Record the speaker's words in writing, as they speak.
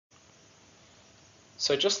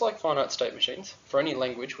So just like finite state machines, for any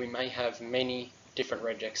language we may have many different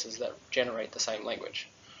regexes that generate the same language.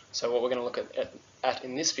 So what we're going to look at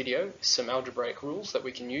in this video is some algebraic rules that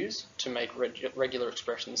we can use to make regular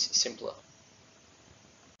expressions simpler.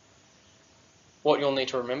 What you'll need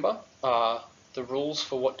to remember are the rules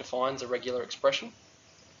for what defines a regular expression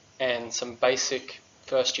and some basic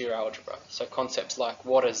first year algebra. So concepts like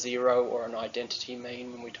what a zero or an identity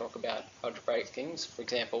mean when we talk about algebraic things. For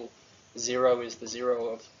example, zero is the zero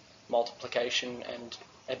of multiplication and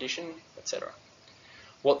addition, etc.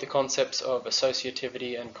 What the concepts of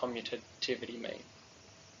associativity and commutativity mean.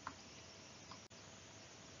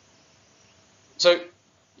 So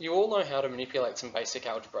you all know how to manipulate some basic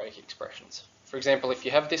algebraic expressions. For example, if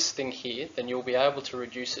you have this thing here, then you'll be able to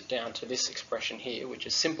reduce it down to this expression here, which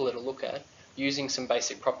is simpler to look at, using some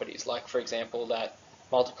basic properties, like for example that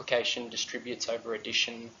multiplication distributes over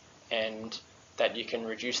addition and that you can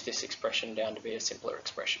reduce this expression down to be a simpler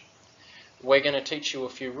expression. We're going to teach you a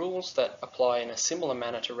few rules that apply in a similar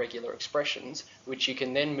manner to regular expressions, which you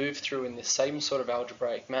can then move through in the same sort of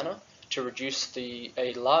algebraic manner to reduce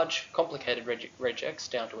a large, complicated regex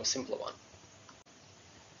down to a simpler one.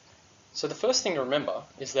 So the first thing to remember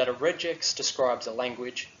is that a regex describes a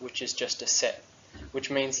language which is just a set, which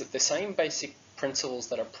means that the same basic principles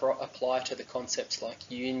that apply to the concepts like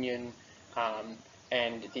union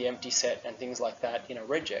and the empty set and things like that in a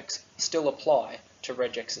regex still apply to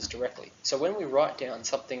regexes directly. So when we write down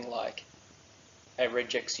something like a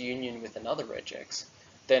regex union with another regex,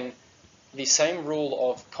 then the same rule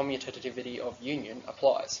of commutativity of union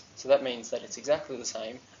applies. So that means that it's exactly the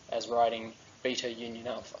same as writing beta union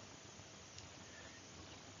alpha.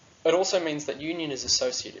 It also means that union is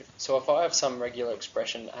associative. So if I have some regular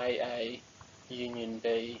expression AA union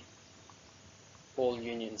B all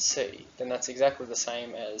union C, then that's exactly the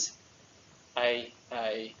same as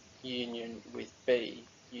AA union with B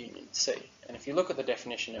union C. And if you look at the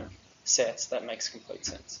definition of sets, that makes complete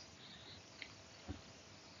sense.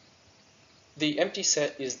 The empty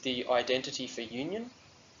set is the identity for union.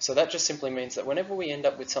 So that just simply means that whenever we end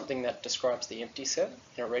up with something that describes the empty set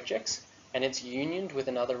in a regex, and it's unioned with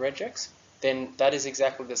another regex, then that is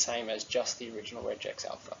exactly the same as just the original regex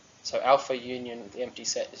alpha. So alpha union the empty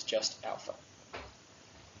set is just alpha.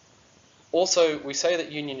 Also, we say that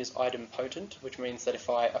union is idempotent, which means that if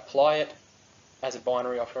I apply it as a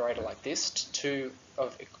binary operator like this to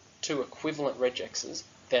two equivalent regexes,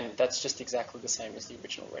 then that's just exactly the same as the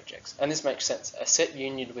original regex. And this makes sense. A set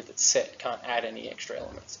unioned with its set can't add any extra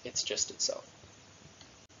elements. It's just itself.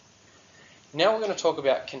 Now we're going to talk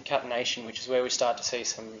about concatenation, which is where we start to see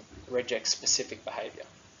some regex-specific behavior.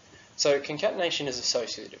 So concatenation is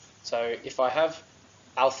associative. So if I have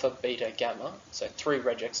alpha, beta, gamma, so three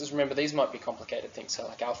regexes, remember these might be complicated things, so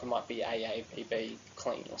like alpha might be AA, BB,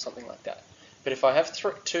 Kleene, or something like that. But if I have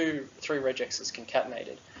three regexes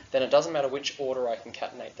concatenated, then it doesn't matter which order I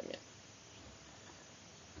concatenate them in.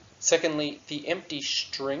 Secondly, the empty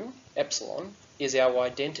string, epsilon, is our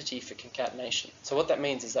identity for concatenation. So what that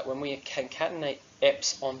means is that when we concatenate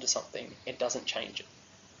eps onto something, it doesn't change it.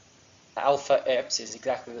 Alpha eps is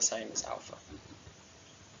exactly the same as alpha.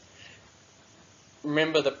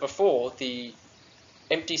 Remember that before, the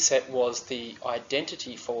empty set was the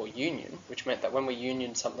identity for union, which meant that when we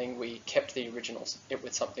union something, we kept the original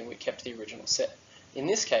set. In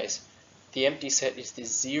this case, the empty set is the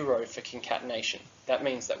zero for concatenation. That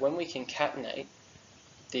means that when we concatenate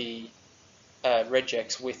the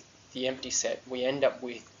regex with the empty set, we end up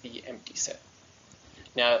with the empty set.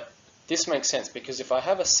 Now, this makes sense because if I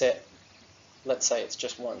have a set, let's say it's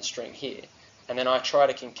just one string here, and then I try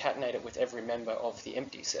to concatenate it with every member of the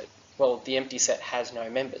empty set, well, the empty set has no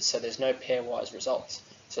members, so there's no pairwise results.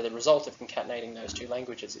 So the result of concatenating those two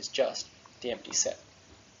languages is just the empty set.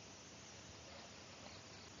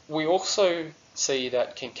 We also see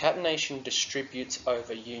that concatenation distributes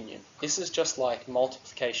over union. This is just like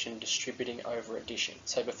multiplication distributing over addition.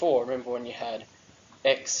 So before, remember when you had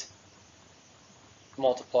x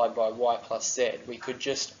multiplied by y plus z, we could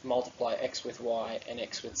just multiply x with y and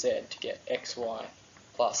x with z to get xy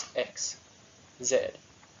plus xz.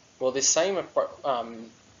 Well, this same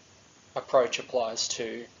approach applies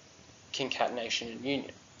to concatenation and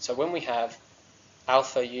union. So when we have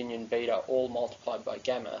alpha union beta all multiplied by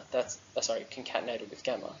gamma, concatenated with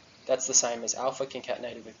gamma, that's the same as alpha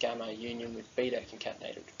concatenated with gamma union with beta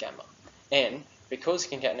concatenated with gamma. And because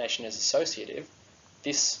concatenation is associative,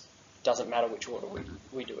 this doesn't matter which order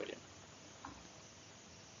we do it in.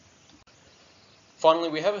 Finally,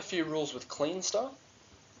 we have a few rules with Kleene star.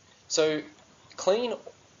 So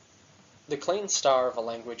the Kleene star of a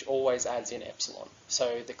language always adds in epsilon.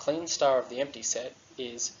 So the Kleene star of the empty set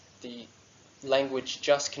is the language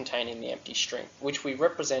just containing the empty string, which we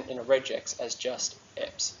represent in a regex as just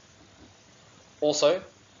eps. Also,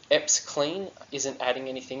 eps Kleene isn't adding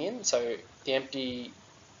anything in, so the empty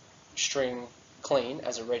string Kleene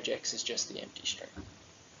as a regex is just the empty string.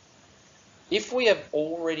 If we have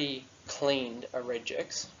already cleaned a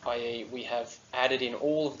regex, i.e. we have added in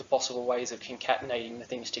all of the possible ways of concatenating the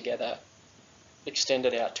things together,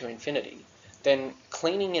 extended out to infinity, then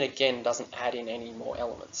cleaning it again doesn't add in any more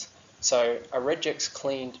elements. So a regex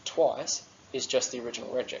cleaned twice is just the original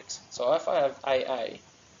regex. So if I have AA,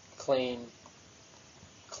 clean,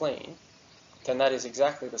 clean, then that is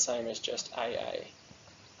exactly the same as just AA,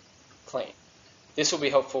 clean. This will be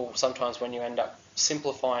helpful sometimes when you end up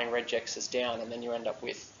simplifying regexes down and then you end up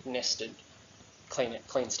with nested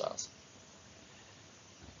clean styles.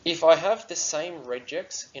 If I have the same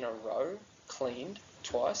regex in a row cleaned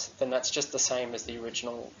twice, then that's just the same as the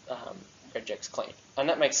original regex cleaned. And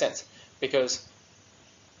that makes sense because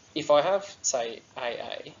if I have, say,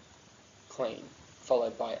 AA clean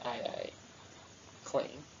followed by AA clean,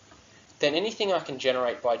 then anything I can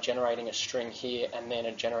generate by generating a string here and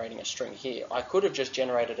then generating a string here, I could have just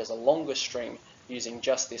generated as a longer string using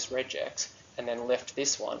just this regex and then left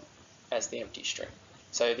this one as the empty string.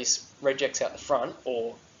 So this regex out the front,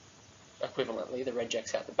 or equivalently the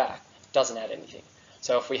regex out the back, doesn't add anything.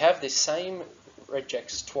 So if we have this same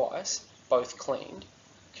regex twice, both cleaned,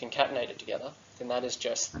 concatenated together, then that is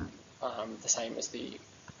just the same as the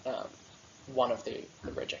one of the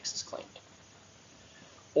regexes cleaned.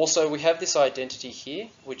 Also, we have this identity here,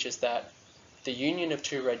 which is that the union of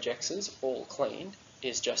two regexes, all cleaned,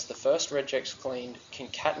 is just the first regex cleaned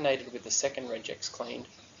concatenated with the second regex cleaned,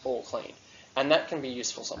 all cleaned. And that can be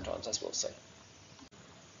useful sometimes, as we'll see.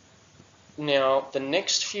 Now, the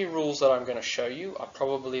next few rules that I'm going to show you are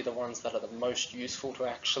probably the ones that are the most useful to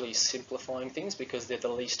actually simplifying things because they're the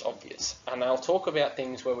least obvious. And I'll talk about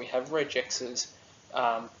things where we have regexes,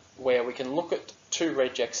 where we can look at two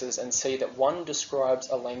regexes and see that one describes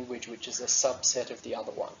a language which is a subset of the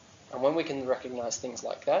other one. And when we can recognize things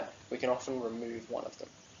like that, we can often remove one of them.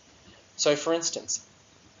 So for instance,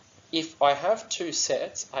 if I have two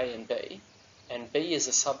sets, A and B is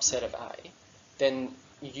a subset of A, then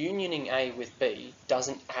unioning A with B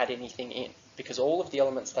doesn't add anything in, because all of the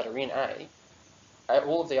elements that are in A,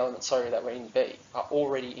 all of the elements, that were in B are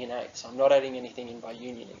already in A, so I'm not adding anything in by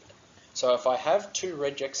unioning them. So if I have two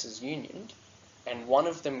regexes unioned, and one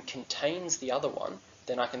of them contains the other one,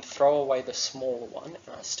 then I can throw away the smaller one,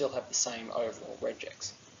 and I still have the same overall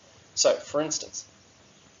regex. So, for instance,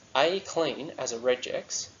 A clean as a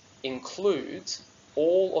regex includes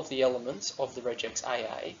all of the elements of the regex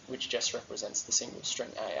AA, which just represents the single string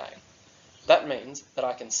AA. That means that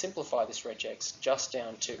I can simplify this regex just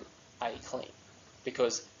down to A clean,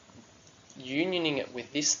 because unioning it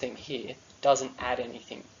with this thing here doesn't add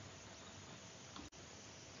anything.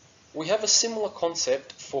 We have a similar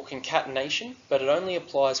concept for concatenation, but it only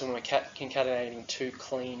applies when we're concatenating two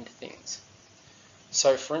cleaned things.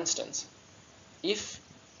 So for instance, if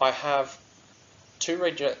I have two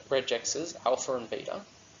regexes, alpha and beta,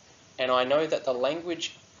 and I know that the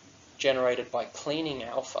language generated by cleaning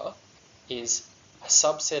alpha is a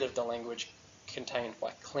subset of the language contained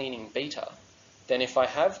by cleaning beta, then if I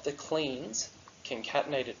have the cleans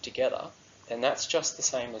concatenated together, then that's just the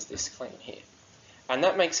same as this clean here. And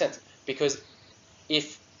that makes sense, because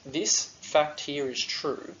if this fact here is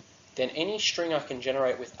true, then any string I can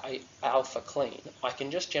generate with alpha clean, I can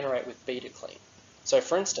just generate with beta clean. So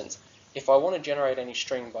for instance, if I want to generate any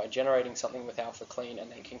string by generating something with alpha clean and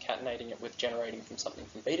then concatenating it with generating from something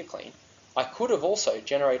from beta clean, I could have also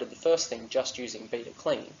generated the first thing just using beta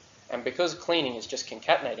clean. And because cleaning is just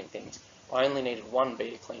concatenating things, I only needed one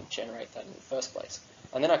beta clean to generate that in the first place.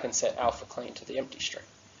 And then I can set alpha clean to the empty string.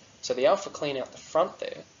 So the alpha clean out the front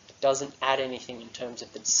there doesn't add anything in terms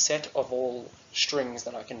of the set of all strings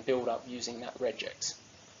that I can build up using that regex.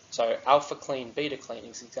 So alpha clean, beta clean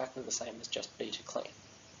is exactly the same as just beta clean.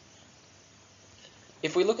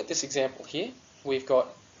 If we look at this example here, we've got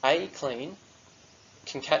A clean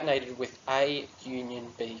concatenated with A union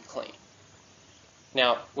B clean.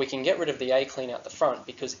 Now, we can get rid of the A clean out the front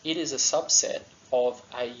because it is a subset of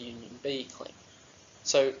A union B clean.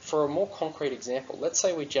 So for a more concrete example, let's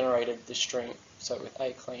say we generated the string, so with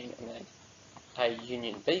A clean and then A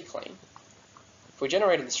union B clean. If we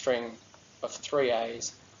generated the string of 3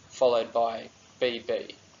 A's followed by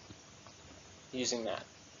BB using that,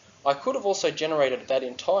 I could have also generated that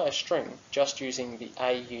entire string just using the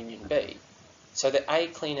A union B. So the A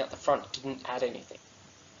clean out the front didn't add anything.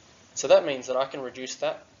 So that means that I can reduce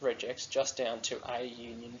that regex just down to A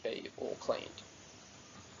union B all cleaned.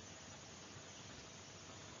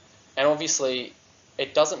 And obviously,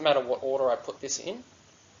 it doesn't matter what order I put this in.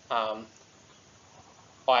 I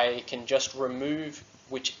can just remove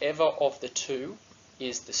whichever of the two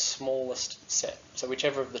is the smallest set. So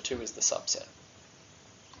whichever of the two is the subset.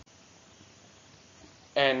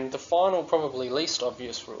 And the final, probably least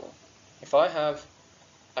obvious rule, if I have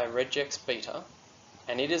a regex beta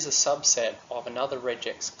and it is a subset of another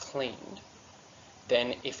regex cleaned,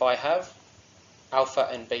 then if I have alpha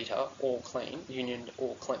and beta all clean, unioned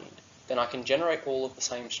all cleaned, then I can generate all of the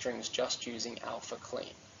same strings just using alpha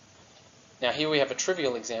clean. Now here we have a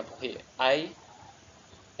trivial example here, A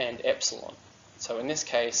and epsilon. So in this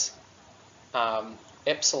case,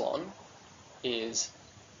 epsilon is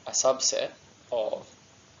a subset of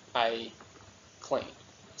A clean.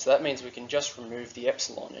 So that means we can just remove the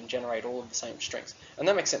epsilon and generate all of the same strings. And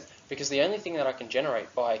that makes sense, because the only thing that I can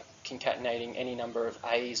generate by concatenating any number of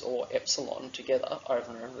A's or epsilon together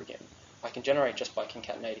over and over again, I can generate just by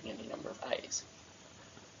concatenating any number of A's.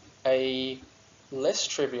 A less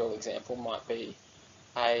trivial example might be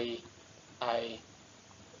A,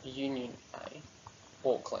 union A,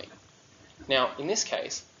 all clean. Now, in this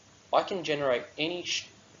case, I can generate any,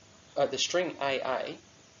 the string AA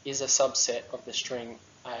is a subset of the string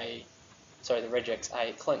the regex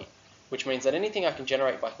A clean, which means that anything I can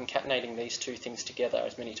generate by concatenating these two things together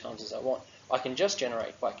as many times as I want, I can just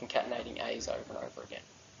generate by concatenating A's over and over again.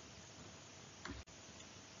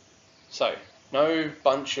 So, no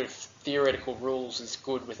bunch of theoretical rules is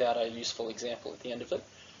good without a useful example at the end of it.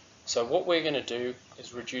 So what we're going to do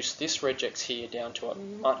is reduce this regex here down to a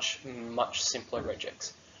much, much simpler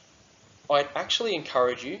regex. I'd actually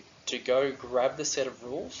encourage you to go grab the set of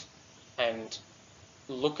rules and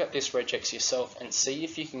look at this regex yourself and see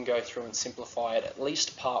if you can go through and simplify it at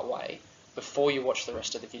least part way before you watch the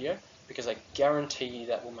rest of the video, because I guarantee you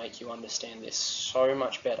that will make you understand this so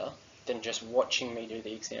much better than just watching me do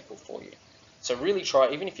the example for you. So really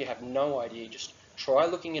try, even if you have no idea, just try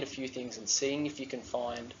looking at a few things and seeing if you can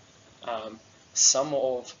find some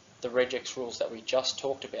of the regex rules that we just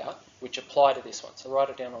talked about which apply to this one. So write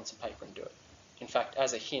it down on some paper and do it. In fact,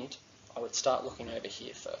 as a hint, I would start looking over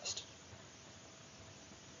here first.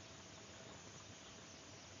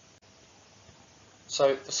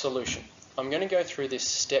 So the solution. I'm going to go through this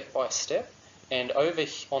step by step, and over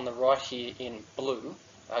on the right here in blue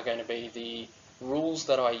are going to be the rules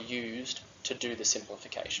that I used to do the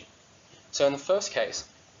simplification. So in the first case,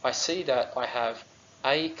 I see that I have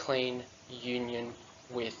A clean union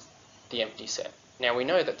with the empty set. Now we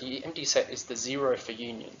know that the empty set is the 0 for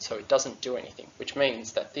union, so it doesn't do anything, which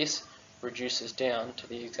means that this reduces down to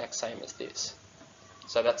the exact same as this.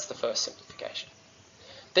 So that's the first simplification.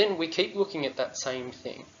 Then we keep looking at that same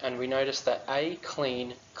thing, and we notice that A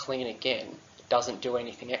clean, clean again, doesn't do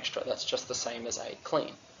anything extra. That's just the same as A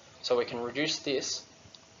clean. So we can reduce this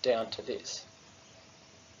down to this.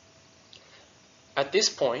 At this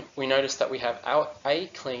point, we notice that we have our A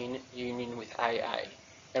clean union with AA,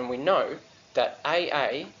 and we know that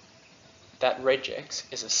AA, that regex,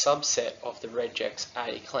 is a subset of the regex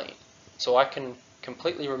A clean. So I can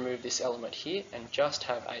completely remove this element here and just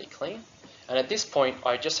have A clean. And at this point,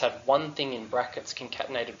 I just have one thing in brackets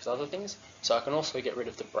concatenated with other things, so I can also get rid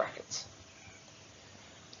of the brackets.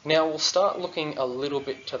 Now we'll start looking a little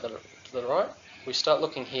bit to the right. We start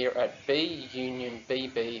looking here at B union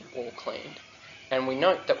BB all cleaned. And we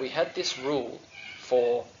note that we had this rule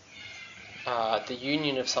for the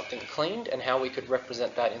union of something cleaned and how we could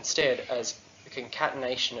represent that instead as the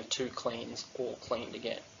concatenation of two cleans all cleaned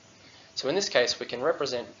again. So in this case, we can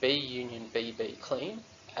represent B union BB clean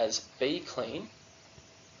as B clean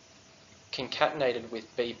concatenated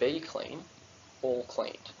with BB clean all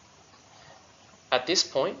cleaned. At this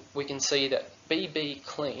point, we can see that BB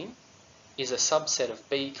clean is a subset of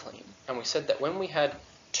B clean, and we said that when we had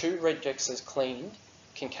two regexes cleaned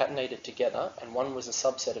concatenated together and one was a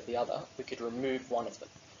subset of the other, we could remove one of them.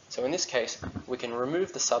 So in this case, we can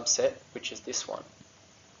remove the subset, which is this one,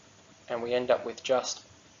 and we end up with just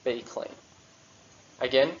B clean.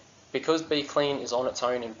 Again, because B clean is on its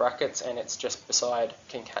own in brackets and it's just beside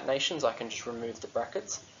concatenations, I can just remove the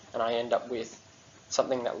brackets and I end up with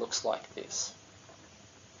something that looks like this.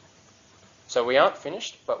 So we aren't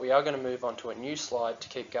finished, but we are going to move on to a new slide to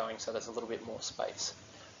keep going so there's a little bit more space.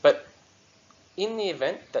 But in the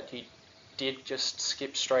event that you did just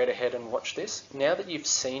skip straight ahead and watch this, now that you've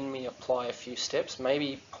seen me apply a few steps,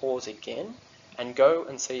 maybe pause again and go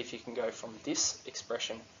and see if you can go from this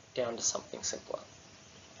expression down to something simpler.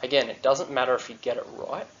 Again, it doesn't matter if you get it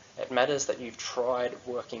right, it matters that you've tried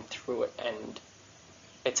working through it, and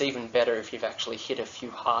it's even better if you've actually hit a few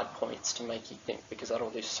hard points to make you think, because that'll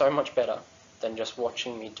do so much better than just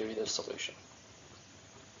watching me do the solution.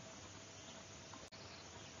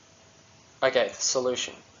 Okay, the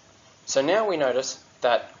solution. So now we notice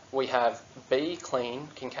that we have B clean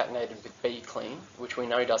concatenated with B clean, which we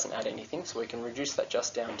know doesn't add anything, so we can reduce that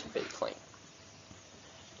just down to B clean.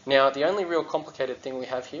 Now, the only real complicated thing we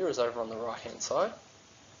have here is over on the right-hand side,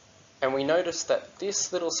 and we notice that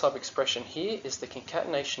this little sub-expression here is the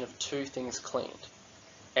concatenation of two things cleaned,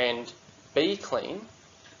 and B clean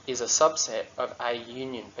is a subset of A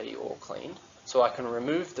union B all cleaned, so I can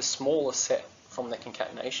remove the smaller set from the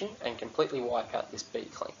concatenation and completely wipe out this B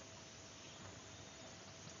clean.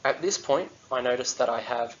 At this point, I notice that I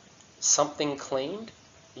have something cleaned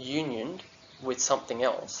unioned with something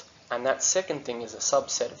else, and that second thing is a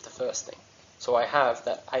subset of the first thing. So I have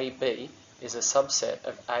that AB is a subset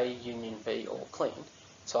of A union B all cleaned,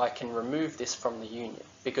 so I can remove this from the union,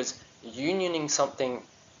 because unioning something,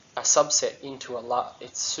 a subset, into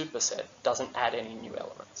its superset doesn't add any new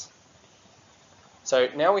elements. So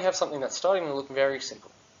now we have something that's starting to look very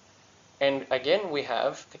simple. And again, we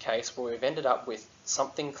have the case where we've ended up with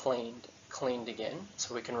something cleaned again,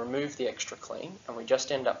 so we can remove the extra clean, and we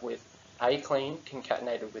just end up with A clean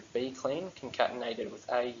concatenated with B clean concatenated with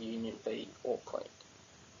A union B all cleaned.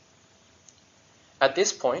 At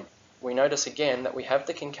this point, we notice again that we have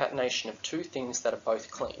the concatenation of two things that are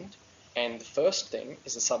both cleaned, and the first thing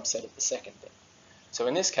is a subset of the second thing. So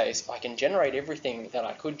in this case, I can generate everything that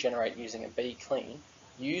I could generate using a B clean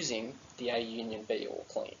using the A union B all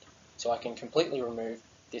cleaned. So I can completely remove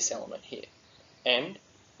this element here. And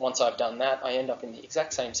once I've done that, I end up in the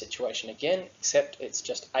exact same situation again, except it's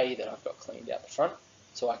just A that I've got cleaned out the front,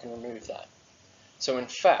 so I can remove that. So in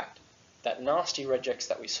fact, that nasty regex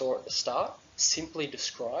that we saw at the start simply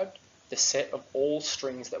described the set of all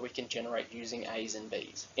strings that we can generate using A's and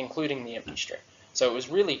B's, including the empty string. So it was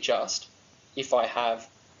really just, if I have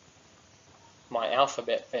my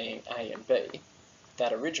alphabet being A and B,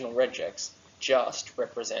 that original regex just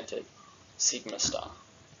represented sigma star.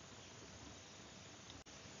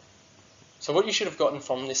 So what you should have gotten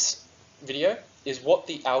from this video is what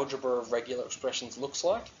the algebra of regular expressions looks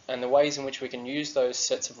like, and the ways in which we can use those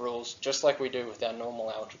sets of rules, just like we do with our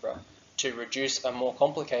normal algebra, to reduce a more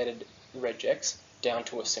complicated regex down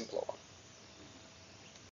to a simpler one.